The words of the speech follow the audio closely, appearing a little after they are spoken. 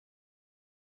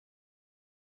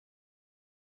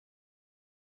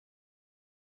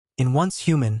In Once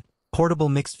Human, portable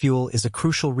mixed fuel is a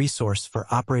crucial resource for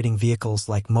operating vehicles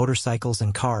like motorcycles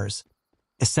and cars,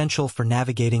 essential for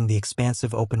navigating the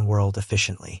expansive open world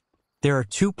efficiently. There are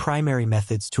two primary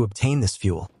methods to obtain this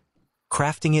fuel: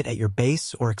 crafting it at your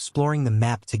base or exploring the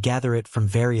map to gather it from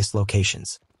various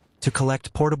locations. To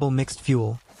collect portable mixed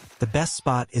fuel, the best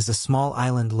spot is a small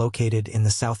island located in the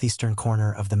southeastern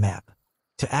corner of the map.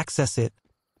 To access it,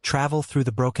 travel through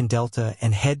the Broken Delta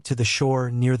and head to the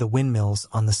shore near the windmills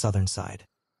on the southern side.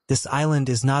 This island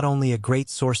is not only a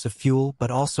great source of fuel but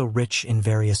also rich in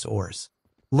various ores.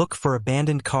 Look for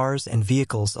abandoned cars and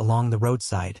vehicles along the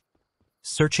roadside.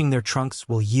 Searching their trunks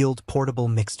will yield portable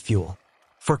mixed fuel.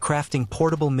 For crafting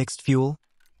portable mixed fuel,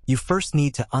 you first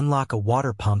need to unlock a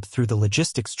water pump through the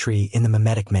logistics tree in the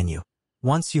mimetic menu.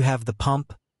 Once you have the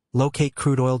pump, locate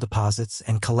crude oil deposits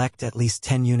and collect at least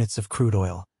 10 units of crude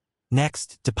oil.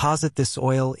 Next, deposit this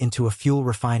oil into a fuel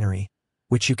refinery,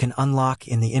 which you can unlock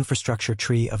in the infrastructure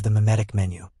tree of the mimetic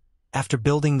menu. After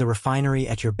building the refinery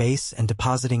at your base and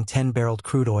depositing 10-barreled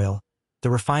crude oil, the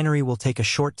refinery will take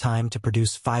a short time to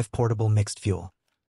produce 5 portable mixed fuel.